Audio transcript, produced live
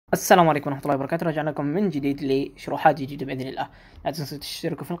السلام عليكم ورحمة الله وبركاته. رجعنا لكم من جديد لشروحات جديدة بإذن الله. لا تنسوا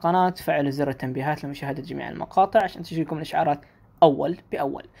تشتركوا في القناة، تفعلوا زر التنبيهات لمشاهدة جميع المقاطع عشان تجيكم الإشعارات أول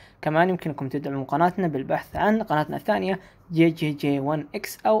بأول. كمان يمكنكم تدعموا قناتنا بالبحث عن قناتنا الثانية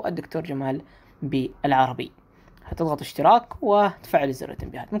JJJ1X أو الدكتور جمال بالعربي. هتضغطوا اشتراك وتفعلوا زر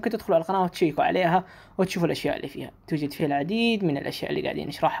التنبيهات. ممكن تدخلوا على القناة وتشيكوا عليها وتشوفوا الأشياء اللي فيها. توجد فيها العديد من الأشياء اللي قاعدين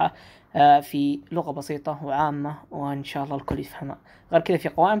نشرحها في لغة بسيطة وعامة، وإن شاء الله الكل يفهمها. غير كذا في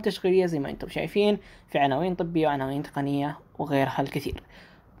قوائم تشغيلية زي ما انتم شايفين، في عناوين طبية وعناوين تقنية وغيرها الكثير.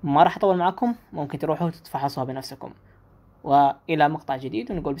 ما راح أطول معكم، ممكن تروحوا تتفحصوها بنفسكم. وإلى مقطع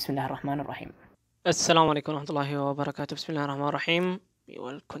جديد ونقول بسم الله الرحمن الرحيم. السلام عليكم ورحمة الله وبركاته. بسم الله الرحمن الرحيم. We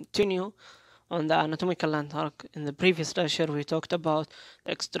will continue on the anatomical landmark. In the previous lecture we talked about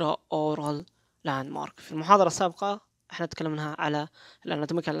the extra-oral landmark. في المحاضرة السابقة احنا تكلمنا على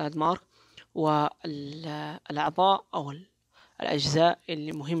الاناتوميكال لاندمارك والأعضاء أو الأجزاء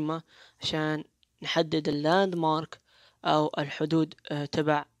اللي مهمة عشان نحدد اللاندمارك أو الحدود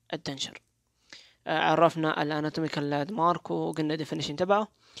تبع الدنشر. عرفنا الاناتوميكال لاندمارك وقلنا definition تبعه.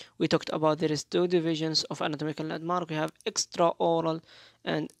 We talked about there is two divisions of anatomical landmark. We have extra-oral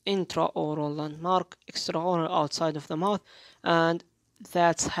and intra-oral landmark. Extra-oral outside of the mouth, and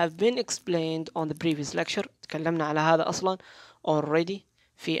that have been explained on the previous lecture. تكلمنا على هذا أصلا already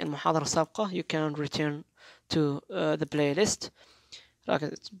في المحاضرة السابقة. You can return to the playlist.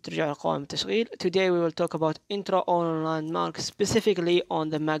 ترجع لقوائم التشغيل. Today we will talk about intra-oral landmark, specifically on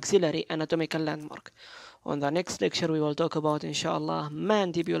the maxillary anatomical landmark. On the next lecture we will talk about إن شاء الله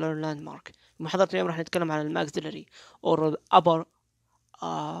mandibular landmark. محاضرة اليوم راح نتكلم عن الماكسيلري or upper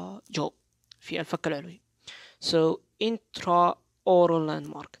jaw في الفك العلوي. So intra-oral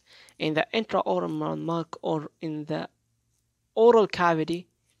landmark. In the intra-oral landmark or in the oral cavity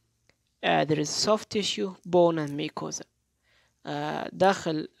there is soft tissue, bone and mucosa.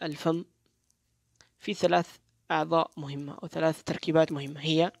 داخل الفم في ثلاث أعضاء مهمة أو ثلاث تركيبات مهمة،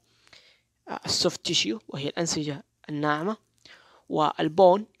 هي السوفت تيشيو وهي الأنسجة الناعمة،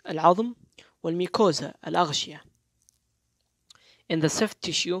 والبون العظم، والميكوزا الأغشية. In the soft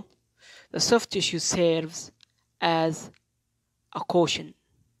tissue serves as a cushion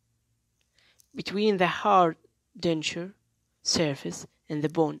between the hard denture surface and the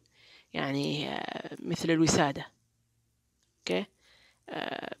bone، يعني مثل الوسادة. Okay.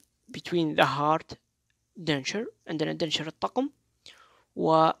 Between the hard denture عندنا الدنشر الطقم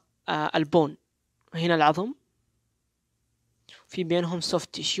والبون هنا العظم، في بينهم soft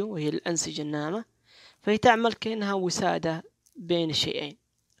tissue وهي الأنسجة الناعمة، فهي تعمل كأنها وسادة بين الشيئين.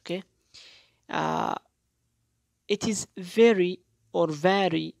 Okay. It is vary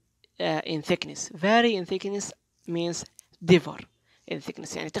in thickness. Vary in thickness means differ in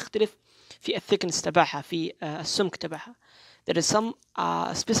thickness، يعني تختلف في الثيكنس تبعها، في السمك تبعها. There is some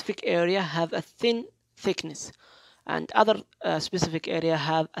specific area have a thin thickness and other specific area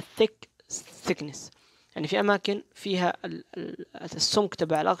have a thick thickness. يعني في أماكن فيها السمك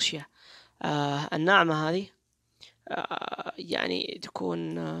تبع الأغشية الناعمة هذه يعني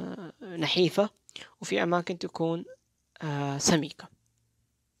تكون نحيفة، وفي أماكن تكون سميكة.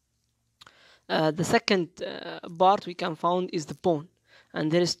 The second part we can find is the bone,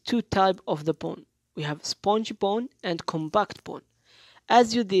 and there is two types of the bone. We have spongy bone and compact bone.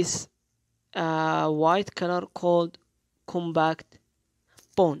 As you this white color called compact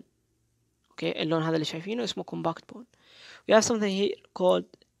bone. Okay, اللون هذا اللي شايفينه اسمه compact bone. We have something here called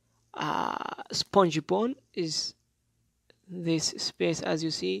spongy bone. Is this space as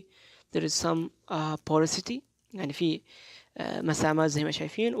you see there is some porosity، يعني في مسامات زي ما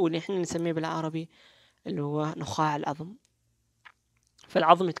شايفين، واللي احنا نسميه بالعربي اللي هو نخاع العظم.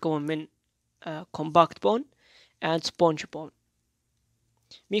 فالعظم يتكون من compact bone and spongy bone.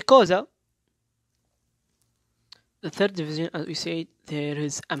 Mucosa, the third division, as we said, there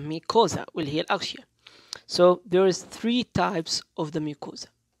is a mucosa واللي هي الأغشية. So there is three types of the mucosa.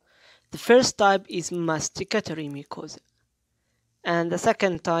 The first type is masticatory mucosa, and the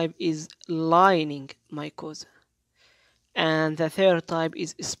second type is lining mucosa, and the third type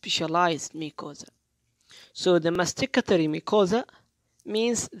is specialized mucosa. So the masticatory mucosa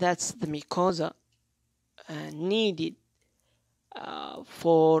means that's the mucosa needed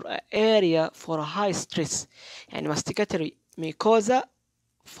for area for a high stress، يعني masticatory mucosa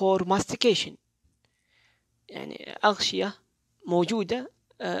for mastication، يعني أغشية موجودة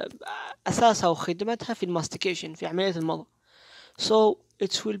أساسها وخدمتها في الماستيكيشن، في عملية المضغ. So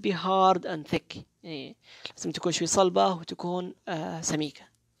it will be hard and thick، يعني لازم تكون شوي صلبة وتكون سميكة.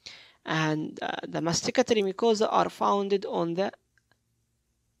 And the masticatory mucosa are founded on the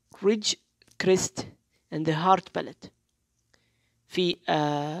ridge crest and the hard palate. في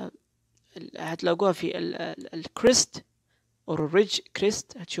هتلاقوها في الكريست or الريدج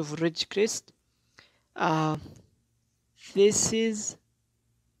كريست. هتشوفوا الريدج كريست. This is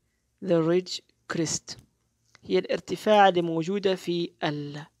the ridge crest. هي الارتفاع اللي موجودة في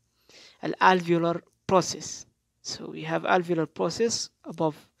alveolar process. So we have alveolar process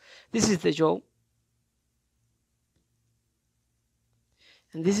above. This is the jaw.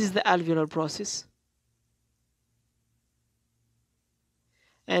 And this is the alveolar process.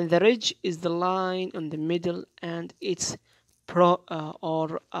 And the ridge is the line in the middle and its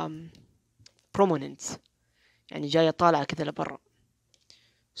prominence. يعني جاية طالعة كذا لبرا.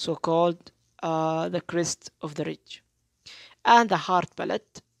 So called the crest of the ridge. And the hard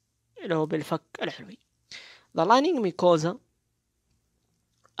palate اللي هو بالفك الحلوي. The lining mucosa.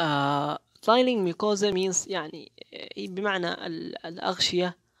 Lining mucosa means يعني بمعنى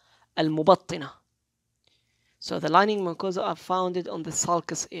الأغشية المبطنة. So the lining mucosa are founded on the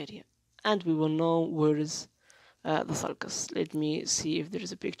sulcus area, and we will know where is the sulcus. Let me see if there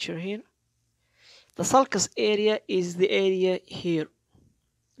is a picture here. The sulcus area is the area here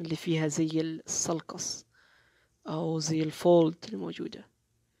اللي فيها زي السلقص أو زي الفولد الموجودة.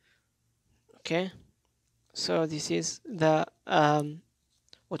 Okay, so this is the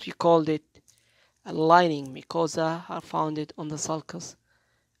what we called it lining mucosa are founded on the sulcus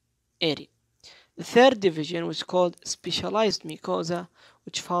area. The third division was called specialized mucosa,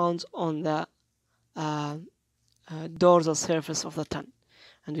 which found on the dorsal surface of the tongue.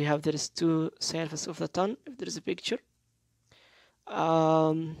 And we have there is two surface of the tongue. If there is a picture,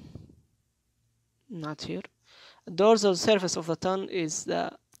 not here. The dorsal surface of the tongue is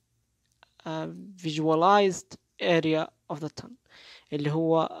the visualized area of the tongue, اللي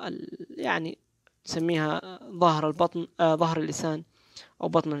هو يعني نسميها ظهر البطن ظهر اللسان أو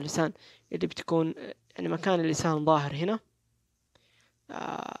بطن اللسان، اللي بتكون يعني مكان اللسان ظاهر هنا.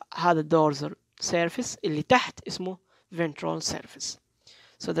 هذا dorsal surface اللي تحت اسمه ventral surface.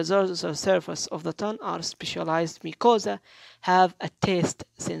 So the dorsal surface of the tongue are specialized mucosa have a taste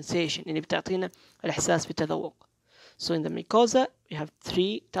sensation اللي بتعطينا الإحساس بالتذوق. So in the mucosa we have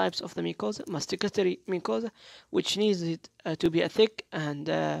three types of the mucosa. Masticatory mucosa, which needs it to be a thick and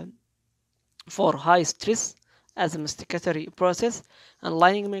for high stress as a masticatory process, and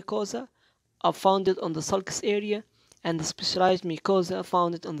lining mucosa are founded on the sulcus area, and the specialized mucosa are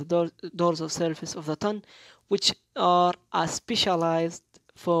founded on the dorsal surface of the tongue, which are specialized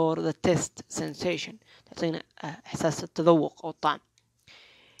for the taste sensation. تعطينا إحساس التذوق أو الطعم.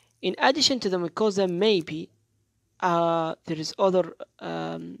 In addition to the mucosa, maybe there is other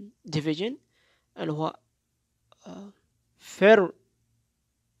division اللي هو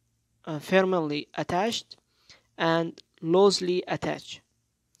firmly attached and loosely attached.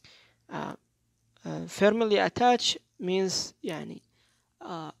 Firmly attached means يعني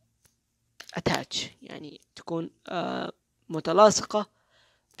attach يعني تكون متلاصقة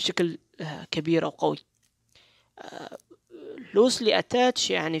بشكل كبير أو قوي. loosely attached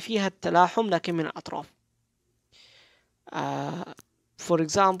يعني فيها التلاحم لكن من الأطراف. For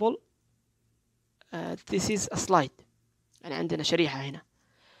example, this is a slide. يعني عندنا شريحة هنا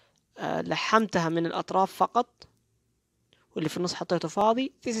لحمتها من الأطراف فقط واللي في النص حطيته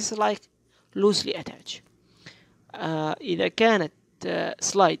فاضي. This is like loosely attached. إذا كانت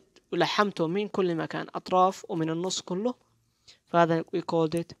slide ولحمته من كل مكان أطراف ومن النص كله فهذا we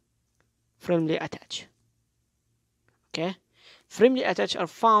called it firmly attached. Okay, firmly attached are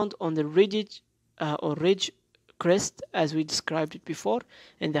found on the rigid or ridge crest as we described it before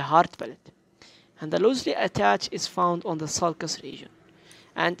in the hard palate, and the loosely attached is found on the sulcus region.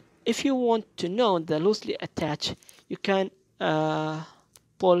 And if you want to know the loosely attached, you can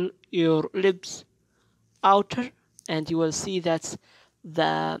pull your lips outer and you will see that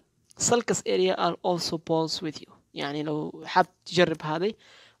the sulcus area are also pulsed with you. يعني لو حاب تجرب هذه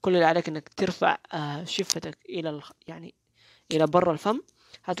كل اللي عليك انك ترفع شفتك الى يعني الى برا الفم،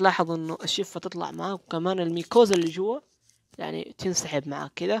 هتلاحظ انه الشفة تطلع معك وكمان الميكوزا اللي جوا يعني تنسحب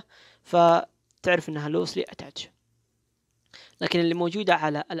معك كده، فتعرف انها loosely attached. لكن اللي موجودة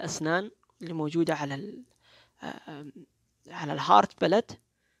على الأسنان اللي موجودة على الهارت بلد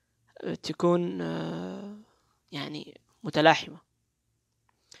تكون يعني متلاحمة.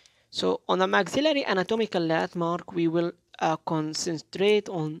 So on the maxillary anatomical landmark we will concentrate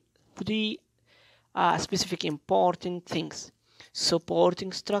on three specific important things: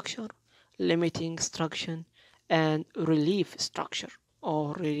 supporting structure, limiting structure, and relief structure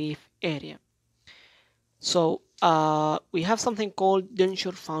or relief area. So we have something called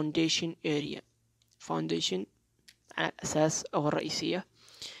denture foundation area. Foundation على الأساس أو الرئيسية.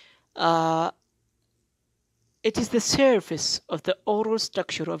 it is the surface of the oral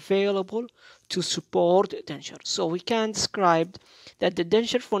structure available to support denture. So we can describe that the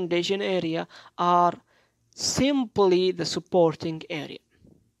denture foundation area are simply the supporting area.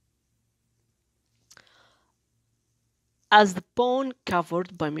 As the bone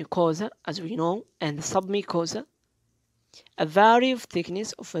covered by mucosa, as we know, and the submucosa, a vary of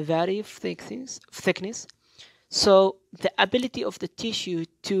thickness. So the ability of the tissue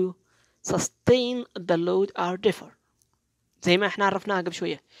to sustain the load are differ. زي ما احنا عرفناها قبل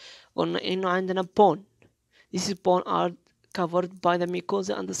شوية، قلنا انه عندنا bone. These bone are covered by the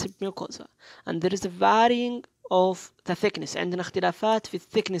mucosa and the submucosa, and there is a varying of the thickness. عندنا اختلافات في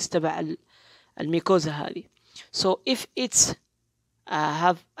الثيكنس تبع الميكوزا هذه. So if it's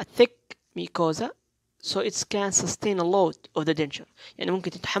have a thick mucosa, so it can sustain a load of the denture. يعني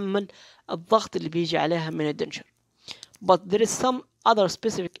ممكن تتحمل الضغط اللي بيجي عليها من الدنشر. But there is some other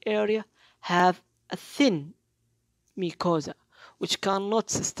specific area have a thin mucosa which cannot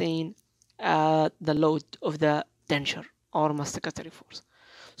sustain the load of the denture or masticatory force.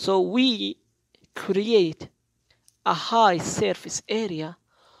 So we create a high surface area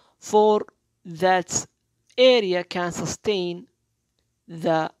for that area can sustain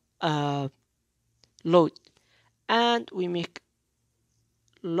the load, and we make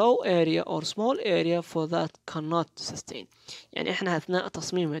low area or small area for that cannot sustain. يعني احنا اثناء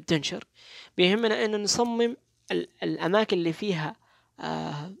تصميم الدنشر بيهمنا ان نصمم الاماكن اللي فيها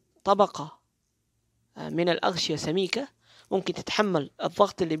طبقة من الاغشية سميكة ممكن تتحمل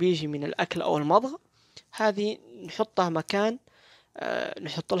الضغط اللي بيجي من الاكل او المضغ. هذه نحطها مكان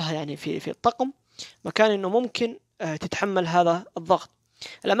نحط لها يعني في الطقم مكان انه ممكن تتحمل هذا الضغط.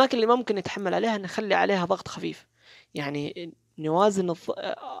 الاماكن اللي ممكن نتحمل عليها نخلي عليها ضغط خفيف، يعني نوازن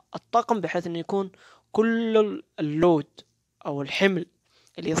الطاقم بحيث انه يكون كل اللود او الحمل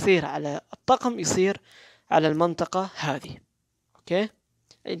اللي يصير على الطاقم يصير على المنطقة هذه. اوكي،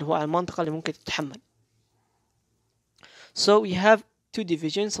 اللي هو المنطقة اللي ممكن تتحمل. So we have two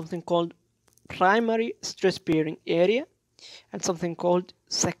divisions, something called primary stress bearing area and something called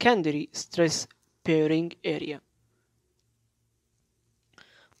secondary stress bearing area.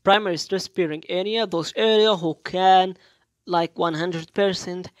 Primary stress bearing area, those area who can like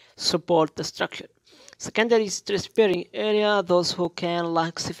 100% support the structure. Secondary stress bearing area, those who can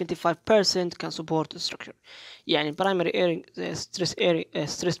like 75% can support the structure. يعني primary area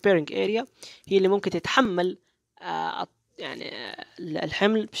stress bearing area هي اللي ممكن تتحمل يعني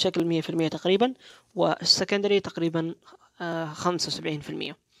الحمل بشكل 100% تقريبا، والسكندري تقريبا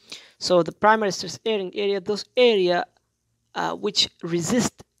 75%. So the primary stress bearing area, those area which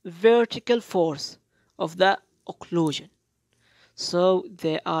resist vertical force of the occlusion. So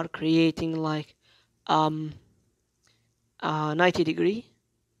they are creating like 90 degree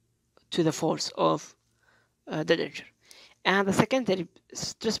to the force of the denture. And the secondary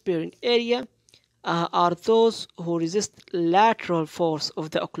stress bearing area are those who resist lateral force of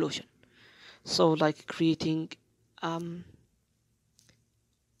the occlusion. So like creating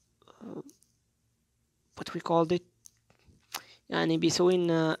what we called it يعني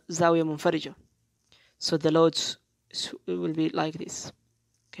بيسوين زاوية منفرجة. So the loads will be like this.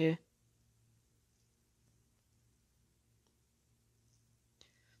 Okay.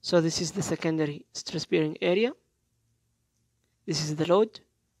 So this is the secondary stress bearing area. This is the load.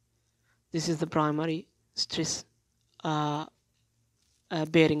 This is the primary stress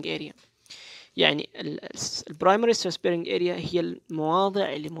bearing area. يعني primary stress bearing area هي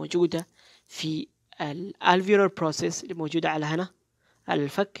المواضع اللي موجودة في الالفيولار process اللي موجودة على هنا على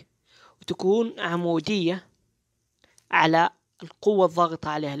الفك، وتكون عمودية على القوة الضاغطة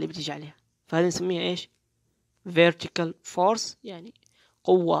عليها اللي بتيجي عليها، فهذه نسميها ايش؟ vertical force، يعني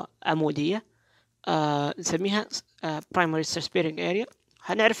قوة عمودية نسميها primary stress bearing area.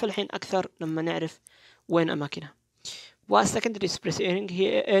 هنعرف الحين أكثر لما نعرف وين أماكنها. والsecondary stress bearing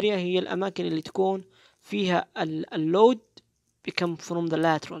area هي الأماكن اللي تكون فيها اللود become from the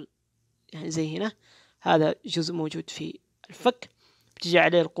lateral، يعني زي هنا هذا جزء موجود في الفك بتجي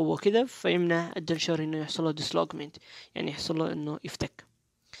عليه القوة كذا فيمنع الدنشر إنه يحصل له dislocation، يعني يحصل له إنه يفتك.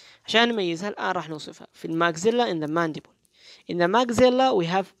 عشان نميزها الآن راح نوصفها في الماكسيلا in the mandible. In the maxilla we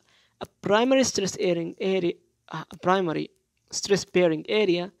have a primary stress bearing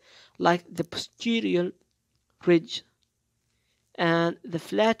area, like the posterior ridge and the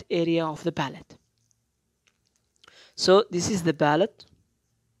flat area of the palate. So this is the palate,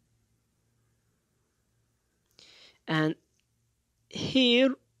 and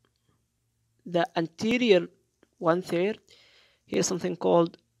here the anterior 1/3, here's something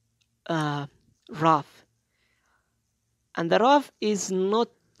called rough, and the rough is not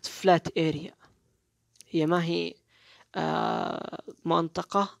flat area, هي ما هي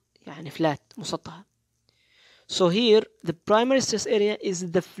منطقة يعني flat مسطحة. So here the primary stress area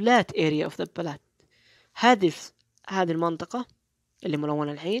is the flat area of the palate. هذه المنطقة اللي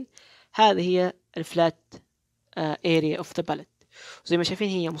ملونة الحين هذه هي الفلات area of the palate. زي ما شايفين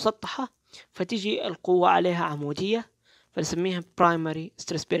هي مسطحة فتيجي القوة عليها عمودية فنسميها primary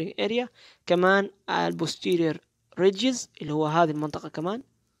stress bearing area. كمان posterior ridges اللي هو هذه المنطقة كمان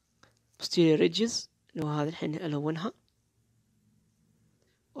posterior ridges اللي هو هذه الحين ألونها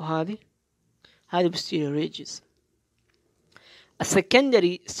وهذه posterior ridges. A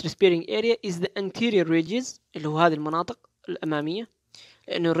secondary stress bearing area is the anterior ridges اللي هو هذه المناطق الأمامية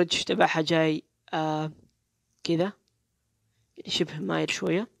لأنه الريدج تبعها جاي كذا شبه مايل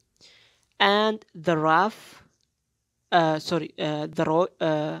شوية. and the rough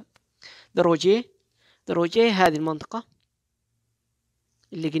the roje هذه المنطقة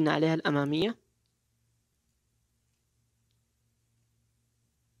اللي قلنا عليها الأمامية.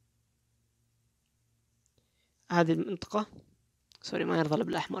 هذه المنطقة ما يرضى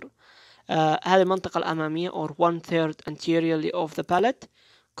بالأحمر. هذه المنطقة الأمامية or 1/3 anteriorly of the palate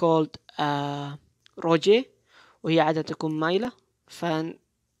called roje وهي عادة تكون مايلة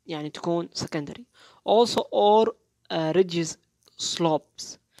يعني تكون secondary. also or ridges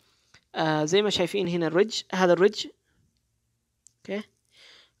slopes. زي ما شايفين هنا الريدج هذا الريدج اوكي.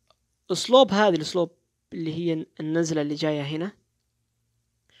 السلوب هذه السلوب اللي هي النزلة اللي جاية هنا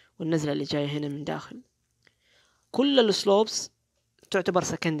والنزلة اللي جاية هنا من داخل كل السلوبس تعتبر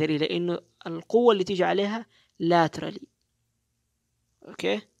secondary لأنه القوة اللي تيجي عليها laterally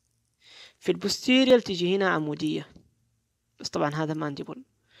اوكي. في البوستيريال تيجي هنا عمودية بس طبعا هذا مانديبل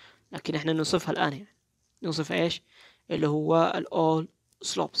لكن احنا نوصفها الآن يعني. نوصف ايش اللي هو all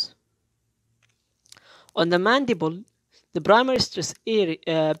slopes. On the mandible the primary stress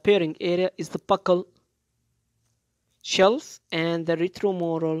bearing area is the buccal shelf and the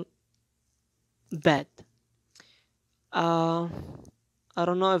retromoral bed. I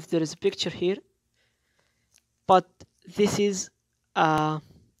don't know if there is a picture here but this is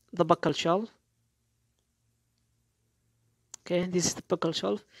the buccal shelf. Okay, this is the buccal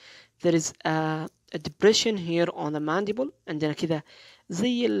shelf. There is a depression here on the mandible عندنا كذا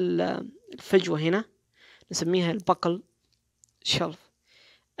زي الفجوة هنا نسميها الbuccal shelf.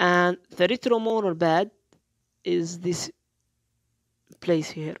 and the retromoral bed is this place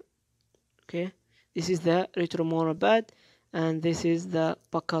here. Okay, this is the retromoral bed and this is the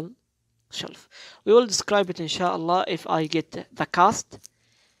buccal shelf. We will describe it inshallah if I get the cast.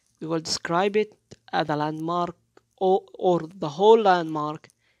 We will describe it as the landmark or the whole landmark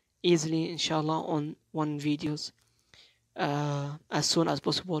easily inshallah on one videos. As soon as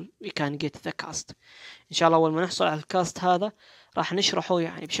possible we can get the cast inshallah. أول ما نحصل على الكاست هذا راح نشرحه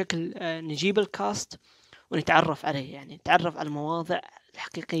يعني بشكل نجيب الكاست ونتعرف عليه يعني نتعرف على المواضع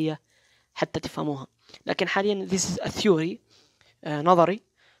الحقيقية حتى تفهموها. لكن حاليا this is a theory نظري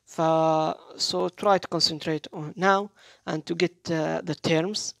so try to concentrate on now and to get the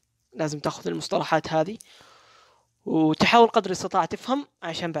terms. لازم تاخذ المصطلحات هذه وتحاول قدر الاستطاعة تفهم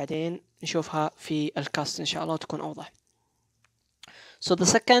عشان بعدين نشوفها في الكاست إن شاء الله تكون أوضح. So the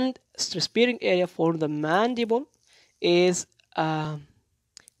second stress bearing area for the mandible is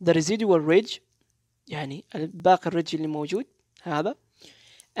the residual ridge يعني باقي الريدج اللي موجود هذا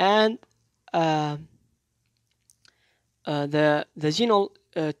and the vaginal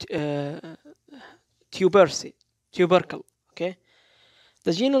tubercle. Okay,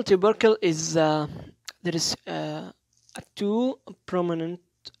 the vaginal tubercle is there is a two prominent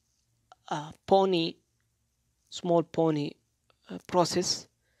small pony process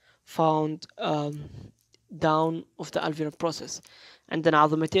found down of the alveolar process. عندنا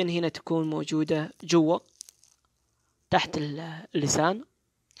عظمتين هنا تكون موجودة جوا تحت اللسان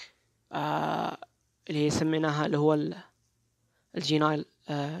اللي سميناها اللي هو الجينايل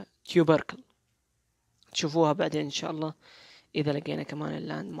تيوبركل. تشوفوها بعدين إن شاء الله إذا لقينا كمان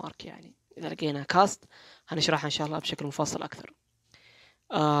اللاند مارك يعني إذا لقينا كاست هنشرحها إن شاء الله بشكل مفصل أكثر.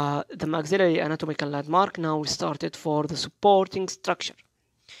 The maxillary anatomical landmark. Now we started for the supporting structure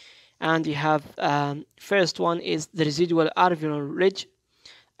and we have first one is the residual alveolar ridge.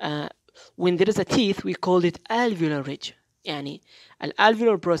 When there is a teeth we call it alveolar ridge. يعني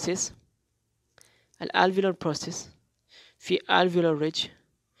الالveolar process في alveolar ridge.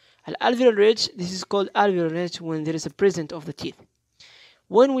 الalveolar ridge this is called alveolar ridge when there is a presence of the teeth.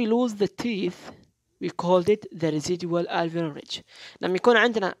 When we lose the teeth we called it the residual alveolar ridge. لما يكون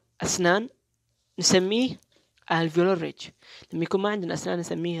عندنا أسنان نسميه alveolar ridge. لما يكون ما عندنا أسنان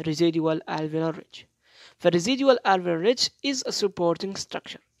نسميه residual alveolar ridge. فالresidual alveolar ridge is a supporting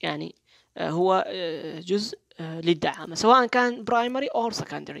structure يعني هو جزء للدعامة سواء كان primary or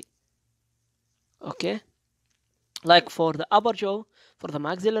secondary. okay, like for the upper jaw, for the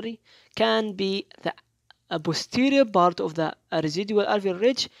maxillary can be the posterior part of the residual alveolar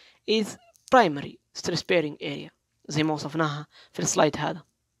ridge is primary stress bearing area زي ما وصفناها في السلايد هذا.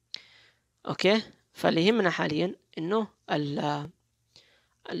 اوكي، فاللي يهمنا حاليا انه ال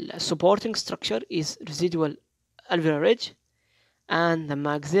supporting structure is residual alveolar ridge and the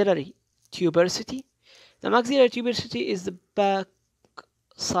maxillary tuberosity. The maxillary tuberosity is the back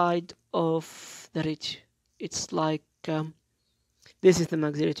side of the ridge. It's like this is the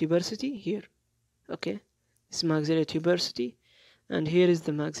maxillary tuberosity here. Okay, this is maxillary tuberosity, and here is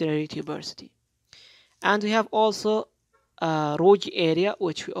the maxillary tuberosity. And we have also Roji area,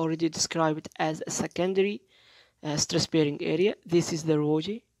 which we already described as a secondary stress bearing area. This is the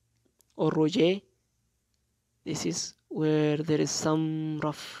Roji or Roje. This is where there is some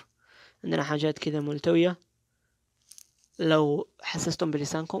rough. عندنا حاجات كذا ملتوية. لو حسستم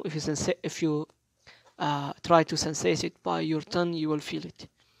بلسانكم, if you try to sensate it by your tongue, you will feel it.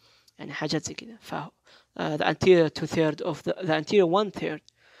 يعني حاجات زي كذا. ف the anterior 2/3 of the anterior 1/3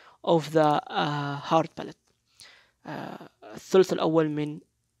 of the hard palate. الثلث الأول من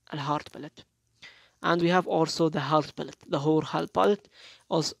الهارد palate. And we have also the hard palate. The whole hard palate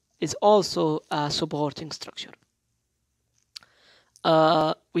is also a supporting structure.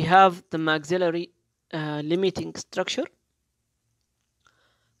 We have the maxillary limiting structure.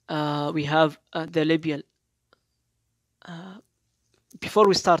 We have the labial. Before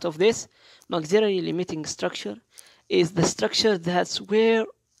we start off this, maxillary limiting structure is the structure that's where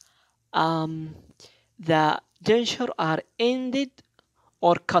the denture are ended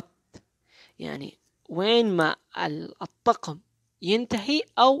or cut. يعني وين ما الطقم ينتهي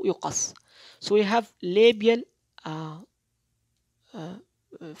أو يقص. So we have labial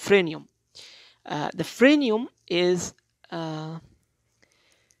phrenium. The phrenium is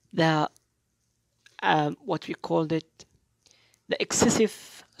the what we called it, the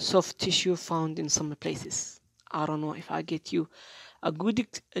excessive soft tissue found in some places. I don't know if I get you a good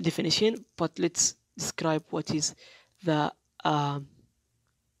definition, but let's describe what is the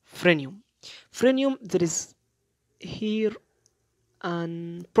phrenium. Phrenium, there is here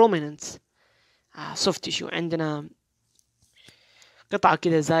an prominent soft tissue. عندنا قطعة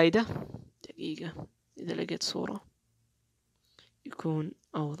كده زايدة. دقيقة إذا لقيت صورة يكون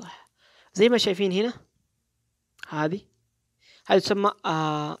أوضح. زي ما شايفين هنا هذه تسمى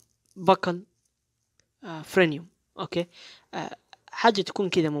بكل فرينيوم. أوكي، حاجة تكون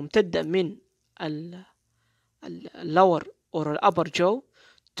كده ممتدة من lower or upper jaw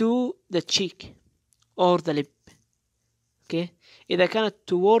to the cheek or the lip. أوكي، إذا كانت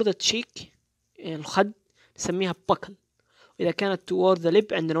toward the cheek الخد نسميها buccal، وإذا كانت toward the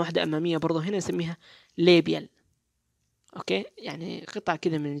lip عندنا واحدة أمامية برضو هنا نسميها labial. أوكي، يعني قطعة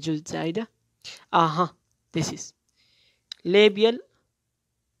كده من الجلد زايدة. this is labial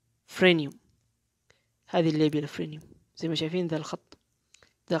phrenium. هذه الليبيال phrenium زي ما شايفين ذا الخط،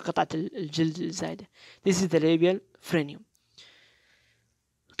 ذا قطعة الجلد الزايدة. This is the labial phrenium.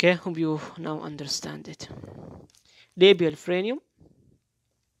 Okay, hope you now understand it. Labial phrenium.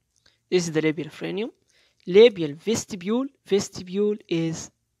 This is the labial phrenium. Labial vestibule. Vestibule is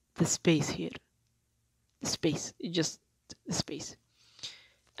the space here. The space, just the space.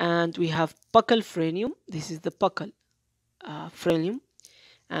 And we have buccal phrenium. This is the buccal phrenium.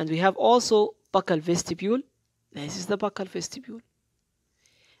 And we have also buccal vestibule. This is the buccal vestibule.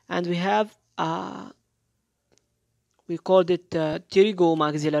 And we have we called it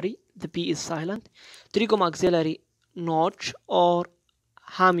pterygomaxillary. The P is silent. Pterygomaxillary notch or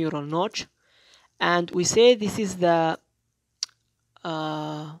hamural notch. And we say this is the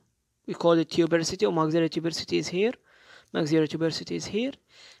we call it tuberosity or maxillary tuberosity is here. Maxillary tuberosity is here.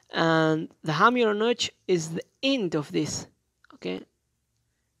 And the hamural notch is the end of this. Okay,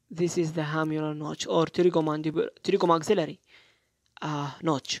 this is the hamural notch or pterygomaxillary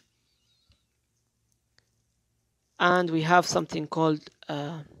notch. And we have something called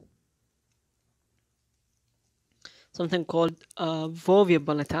fovea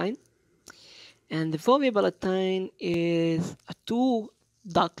palatine. And the fovea palatine is a two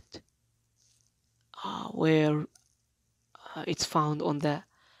duct where it's found on the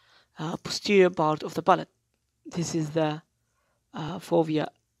posterior part of the palate. This is the fovea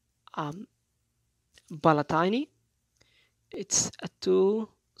palatine. It's a two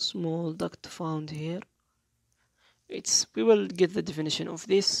small duct found here. We will get the definition of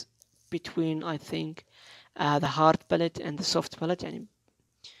this between, I think, the hard palate and the soft palate. يعني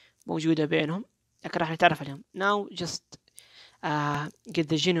موجودة بينهم، لكن راح نتعرف عليهم. Now just get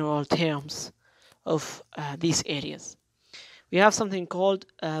the general terms of these areas. We have something called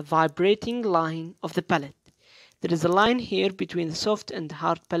a vibrating line of the palate. There is a line here between the soft and the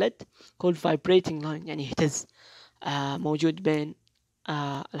hard palate called vibrating line, يعني يهتز موجود بين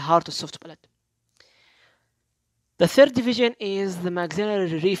الهارد والsoft palate. The third division is the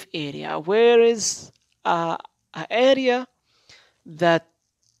maxillary reef area, where is an area that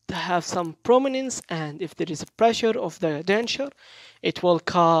have some prominence, and if there is a pressure of the denture, it will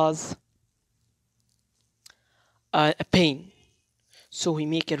cause a pain. So we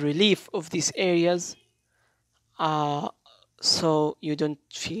make a relief of these areas so you don't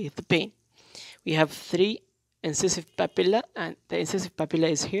feel the pain. We have 3 incisive papilla, and the incisive papilla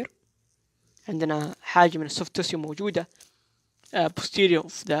is here. عندنا حاجة من الsoft tissue موجودة posterior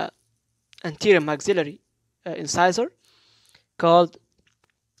of the anterior maxillary incisor called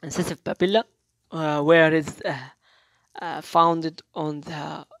incisive papilla, where is founded on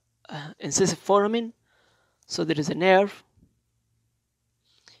the incisive foramen. So there is a nerve,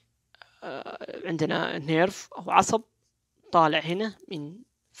 عندنا nerve أو عصب طالع هنا من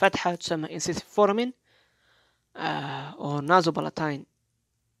فتحة تسمى incisive foramen or nasopalatine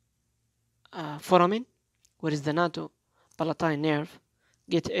foramen, where is the nasopalatine nerve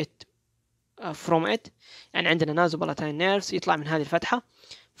get it from it. يعني عندنا nasopalatine nerves يطلع من هذه الفتحة،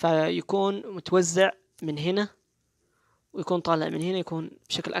 فيكون متوزع من هنا ويكون طالع من هنا، يكون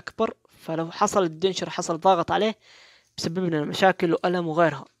بشكل أكبر. فلو حصل الدنشر حصل ضغط عليه بسبب لنا مشاكل وألم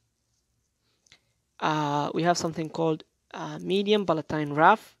وغيرها. We have something called medium palatine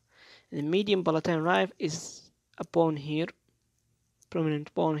raphe. The medium palatine raphe is a bone here,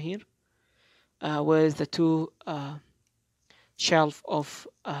 prominent bone here, where is the 2 shelf of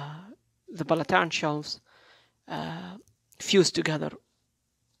the palatine shelves fused together.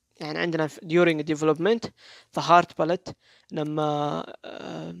 يعني عندنا during development the hard palate لما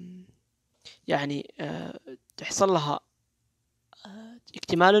يعني تحصل لها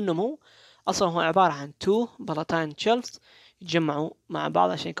اكتمال النمو، أصلا هو عبارة عن 2 palatine shelves يتجمعوا مع بعض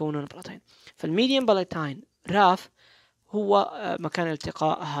عشان يكونون البلاتين. فالميديم palatine raphe هو مكان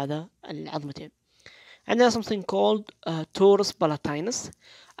التقاء هذا العظمتين. عندنا something called torus palatinus,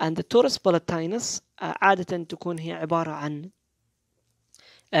 and the torus palatinus عادة تكون هي عبارة عن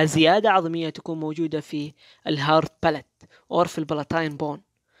زيادة عظمية تكون موجودة في الهارد بالات أو في البلاتين بون،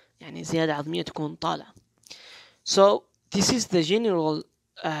 يعني زيادة عظمية تكون طالعة. So this is the general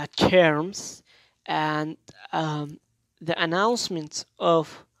terms and the announcements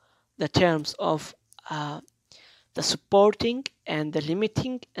of the terms of the supporting and the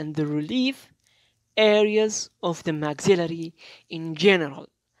limiting and the relief areas of the maxillary in general.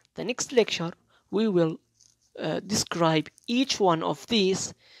 The next lecture we will describe each one of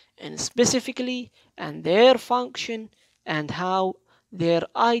these and specifically and their function and how their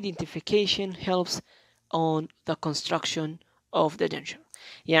identification helps on the construction of the denture.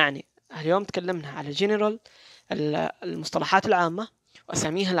 يعني اليوم تكلمنا على general المصطلحات العامة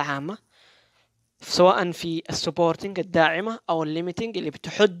وأساميها العامة، سواء في السبورتنج الداعمة أو الليميتنج اللي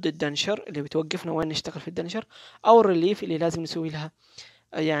بتحد الدنشر اللي بتوقفنا وين نشتغل في الدنشر، أو الريليف اللي لازم نسوي لها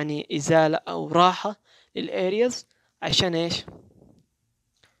يعني إزالة أو راحة للأرياز عشان إيش؟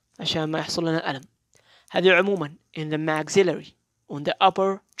 عشان ما يحصل لنا ألم. هذه عموما in the maxillary on the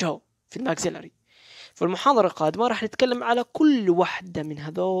upper jaw في الماكسيلاري. في المحاضرة القادمة راح نتكلم على كل واحدة من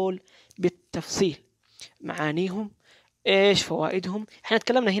هذول بالتفصيل، معانيهم ايش فوائدهم. احنا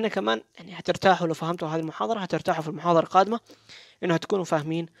تكلمنا هنا كمان، يعني هترتاحوا لو فهمتوا هذه المحاضرة، هترتاحوا في المحاضرة القادمة انه هتكونوا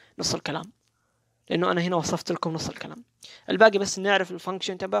فاهمين نص الكلام، لانه انا هنا وصفت لكم نص الكلام. الباقي بس نعرف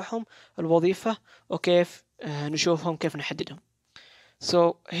الفانكشن تبعهم، الوظيفة، وكيف نشوفهم، كيف نحددهم.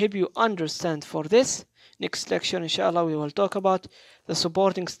 So hope you understand for this. Next lecture inshallah we will talk about the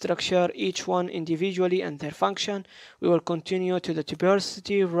supporting structure, each one individually and their function. We will continue to the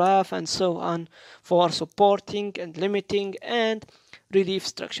tuberosity, raphe and so on for supporting and limiting and relief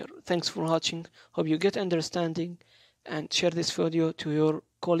structure. Thanks for watching. Hope you get understanding and share this video to your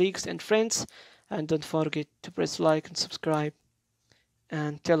colleagues and friends, and don't forget to press like and subscribe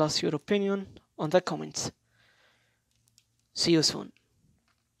and tell us your opinion on the comments. See you soon.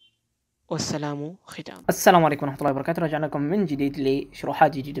 والسلام ختام. السلام عليكم ورحمة الله وبركاته. رجعنا لكم من جديد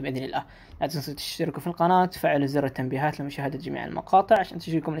لشروحات جديدة بإذن الله. لا تنسوا تشتركوا في القناة، تفعلوا زر التنبيهات لمشاهدة جميع المقاطع عشان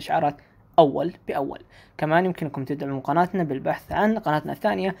تجيكم الإشعارات أول بأول. كمان يمكنكم تدعموا قناتنا بالبحث عن قناتنا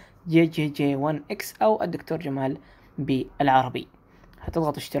الثانية JJJ1X أو الدكتور جمال بالعربي.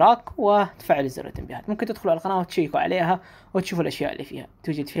 هتضغط اشتراك وتفعل زر التنبيهات. ممكن تدخلوا على القناة وتشيكوا عليها وتشوفوا الأشياء اللي فيها،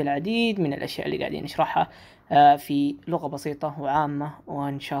 توجد فيها العديد من الأشياء اللي قاعدين نشرحها في لغة بسيطة وعامة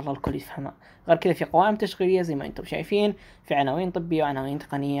وإن شاء الله الكل يفهمها. غير كذا في قوائم تشغيلية زي ما أنتم شايفين، في عناوين طبية وعناوين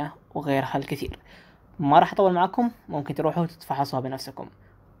تقنية وغيرها الكثير. ما راح أطول معكم، ممكن تروحوا تتفحصوها بنفسكم.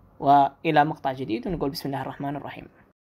 وإلى مقطع جديد ونقول بسم الله الرحمن الرحيم.